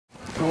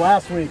So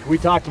last week we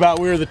talked about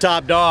we were the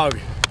top dog.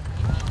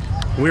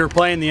 We were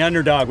playing the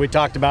underdog. We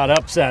talked about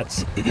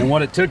upsets and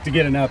what it took to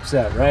get an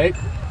upset, right?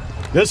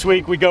 This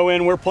week we go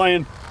in, we're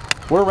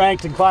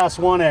ranked in Class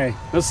 1A.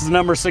 This is the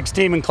number 6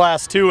 team in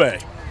Class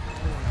 2A.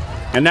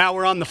 And now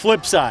we're on the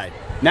flip side.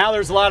 Now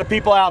there's a lot of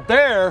people out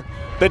there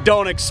that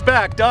don't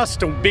expect us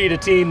to beat a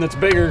team that's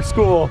bigger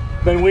school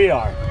than we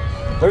are.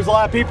 There's a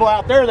lot of people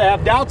out there that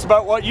have doubts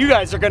about what you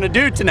guys are going to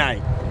do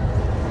tonight.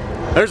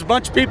 There's a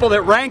bunch of people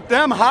that rank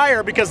them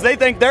higher because they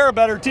think they're a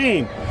better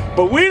team.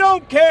 But we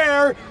don't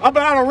care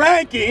about a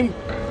ranking.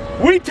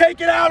 We take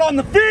it out on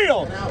the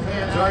field.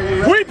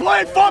 We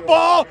play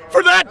football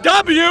for that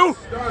W,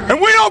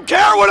 and we don't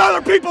care what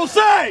other people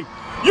say.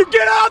 You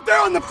get out there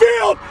on the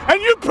field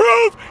and you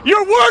prove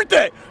you're worth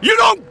it. You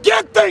don't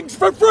get things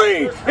for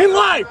free in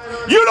life.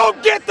 You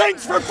don't get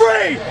things for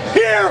free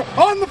here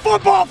on the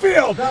football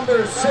field.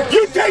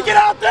 You take it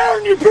out there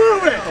and you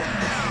prove it.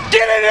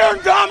 Get in here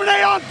and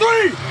dominate on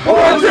 3.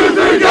 1, 2,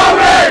 3,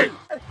 dominate!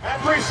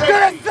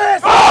 Get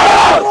this!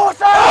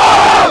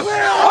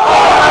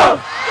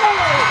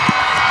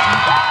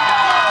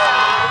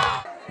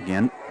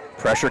 Again,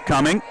 pressure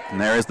coming,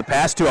 and there is the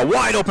pass to a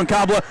wide open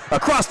Kabla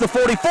across the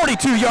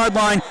 42-yard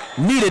line.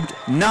 Needed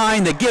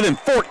 9, they give him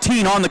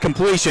 14 on the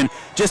completion.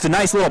 Just a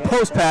nice little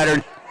post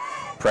pattern.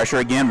 Pressure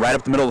again, right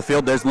up the middle of the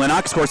field. There's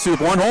Lennox, scores through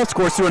with one hole,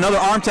 scores through another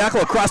arm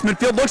tackle across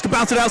midfield, looks to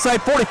bounce it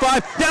outside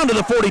 45, down to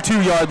the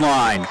 42-yard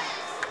line.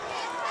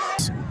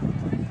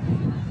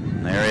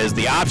 There is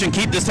the option,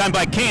 keep this time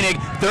by Koenig,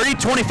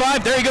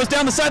 30-25, there he goes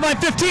down the sideline,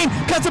 15,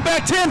 cuts it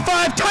back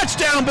 10-5,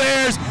 touchdown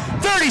Bears,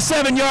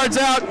 37 yards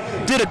out,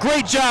 did a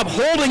great job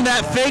holding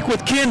that fake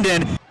with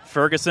Kindon.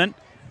 Ferguson,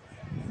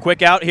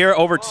 quick out here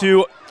over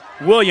to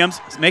Williams,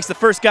 makes the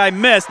first guy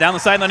miss, down the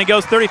sideline he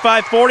goes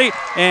 35-40,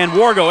 and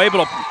Wargo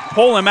able to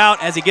pull him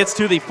out as he gets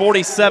to the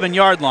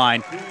 47-yard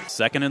line.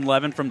 2nd and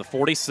 11 from the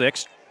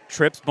 46.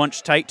 Trips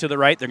bunched tight to the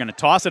right. They're going to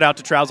toss it out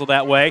to Trousel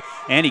that way.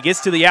 And he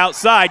gets to the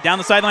outside. Down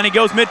the sideline he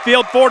goes,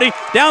 midfield, 40.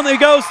 Down he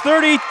goes,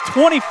 30,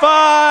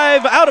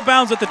 25. Out of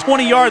bounds at the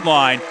 20-yard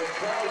line.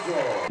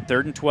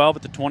 3rd and 12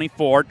 at the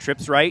 24.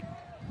 Trips right.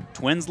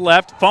 Twins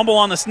left. Fumble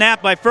on the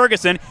snap by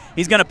Ferguson.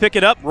 He's going to pick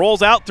it up.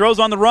 Rolls out. Throws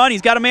on the run.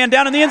 He's got a man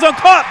down in the end zone.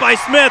 Caught by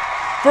Smith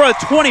for a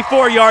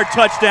 24-yard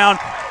touchdown.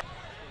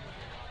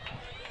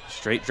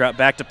 Straight drop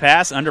back to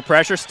pass, under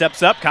pressure,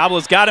 steps up.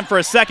 Kabla's got him for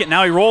a second.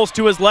 Now he rolls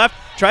to his left,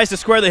 tries to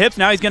square the hips.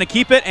 Now he's going to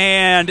keep it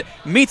and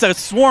meets a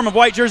swarm of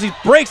white jerseys,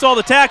 breaks all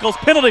the tackles.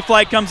 Penalty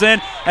flag comes in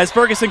as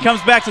Ferguson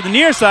comes back to the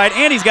near side,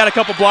 and he's got a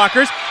couple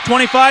blockers.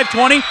 25,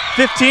 20,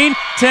 15,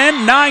 10,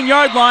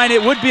 9-yard line.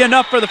 It would be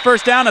enough for the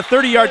first down, a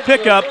 30-yard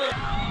pickup.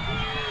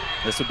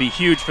 This would be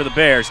huge for the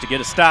Bears to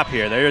get a stop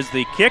here. There's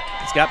the kick.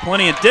 It's got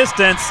plenty of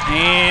distance,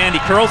 and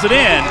he curls it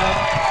in.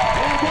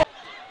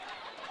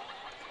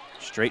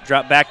 Straight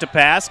drop back to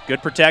pass,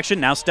 good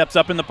protection, now steps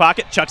up in the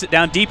pocket, chucks it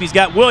down deep, he's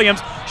got Williams.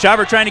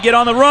 Shaver trying to get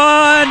on the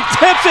run,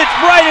 tips it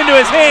right into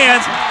his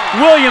hands.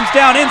 Williams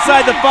down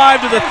inside the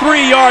 5 to the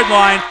 3-yard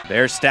line.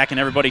 Bears stacking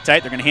everybody tight,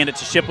 they're going to hand it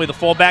to Shipley, the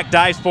fullback,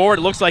 dives forward,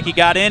 it looks like he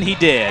got in, he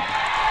did.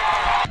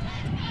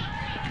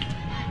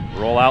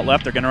 Roll out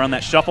left, they're going to run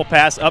that shuffle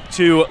pass up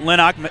to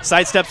Lennox,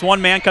 sidesteps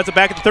one man, cuts it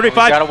back at the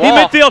 35, he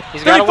midfield,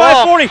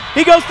 35-40,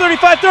 he goes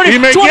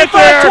 35-30,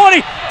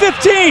 25-20,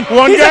 15,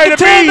 one he's guy at the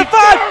to 10, beat. the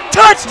 5,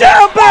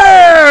 touchdown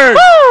Bears!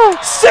 Woo!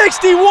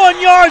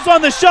 61 yards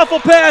on the shuffle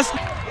pass.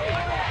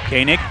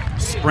 Koenig,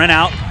 sprint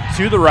out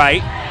to the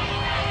right.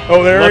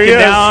 Oh, there he is. Looking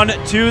down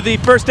to the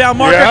first down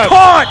marker, Yes.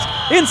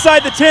 Caught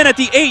inside the 10 at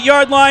the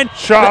 8-yard line.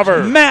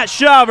 Shaver. Matt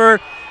Shaver,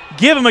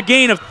 give him a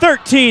gain of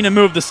 13 to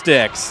move the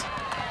sticks.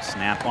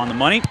 Snap on the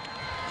money.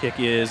 Kick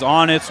is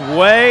on its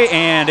way,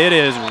 and it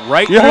is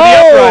right through the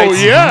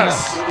uprights.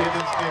 Yes.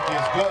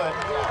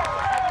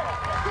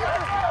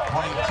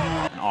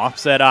 An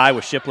offset eye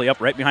with Shipley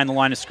up right behind the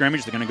line of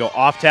scrimmage. They're going to go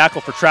off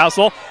tackle for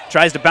Trousel.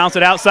 Tries to bounce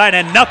it outside,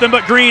 and nothing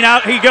but green.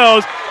 Out he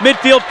goes.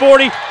 Midfield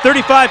 40,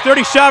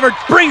 35-30. Shaver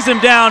brings him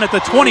down at the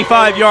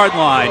 25-yard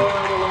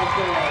line.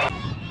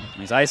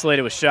 He's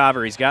isolated with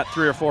Shaver. He's got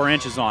 3 or 4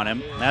 inches on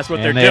him. That's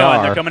what they're doing.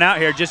 They're coming out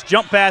here. Just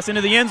jump pass into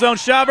the end zone.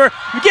 Shaver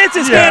gets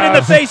his hand in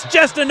the face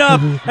just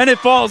enough, and it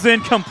falls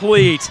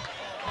incomplete.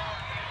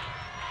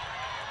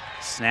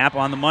 Snap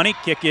on the money.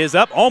 Kick is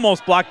up.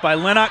 Almost blocked by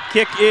Lennox.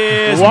 Kick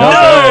is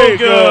no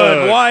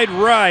good. Wide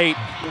right.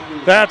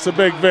 That's a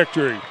big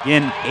victory.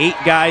 Again, 8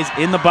 guys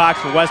in the box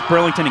for West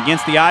Burlington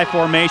against the I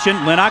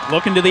formation. Lennox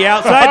looking to the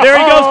outside. There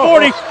he goes,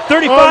 40,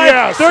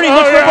 35, 30.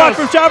 Looks for a block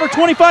from Shaver,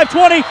 25,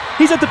 20.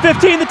 He's at the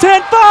 15, the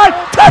 10,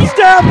 5.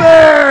 Touchdown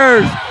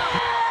Bears!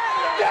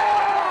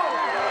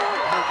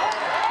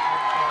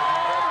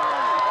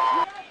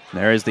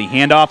 There is the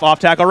handoff off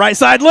tackle right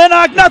side.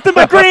 Lennox, nothing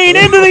but green,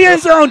 into the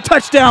end zone.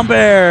 Touchdown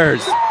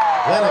Bears!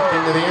 Lennox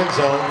into the end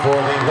zone for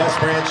the West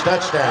Branch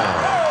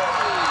touchdown.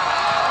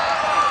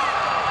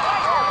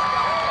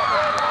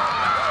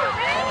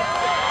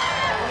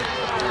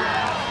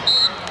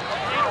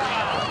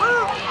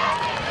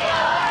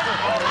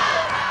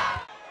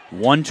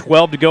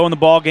 .112 to go in the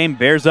ball game.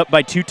 Bears up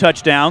by 2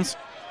 touchdowns.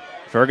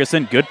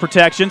 Ferguson, good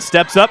protection,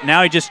 steps up.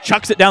 Now he just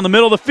chucks it down the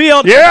middle of the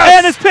field. Yes!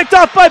 And it's picked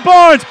off by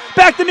Barnes.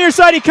 Back the near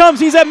side he comes.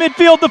 He's at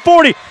midfield, the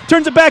 40.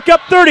 Turns it back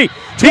up, 30,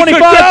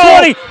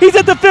 25, 20. He's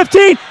at the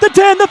 15, the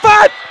 10, the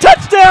 5.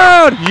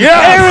 Touchdown!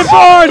 Yes! Aaron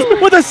Barnes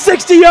with a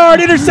 60-yard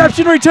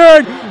interception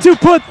return to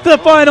put the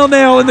final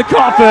nail in the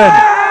coffin.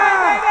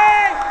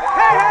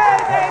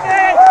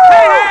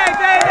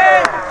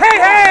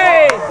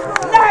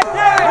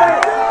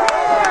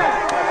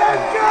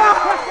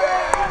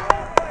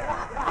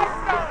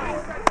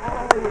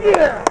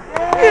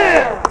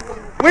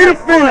 Way to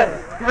finish.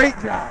 Great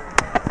job.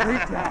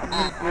 Great job.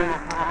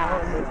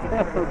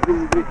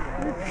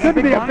 Should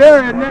be a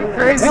bear, isn't it?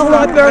 Crazy. Hell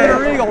not there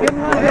than an eagle.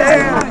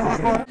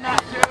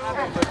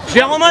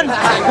 Gentlemen,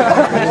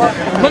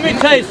 let me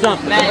tell you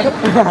something.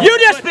 You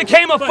just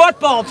became a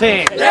football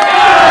team. Great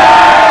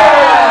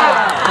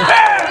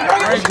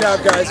job,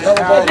 guys.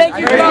 Thank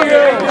you.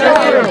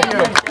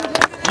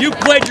 You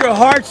played your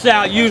hearts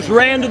out. You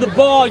ran to the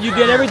ball. You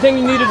did everything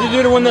you needed to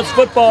do to win this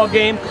football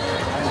game,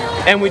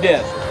 and we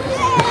did.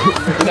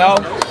 You know,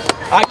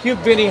 I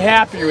couldn't be any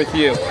happier with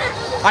you.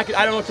 I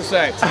don't know what to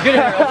say. Get in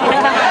here.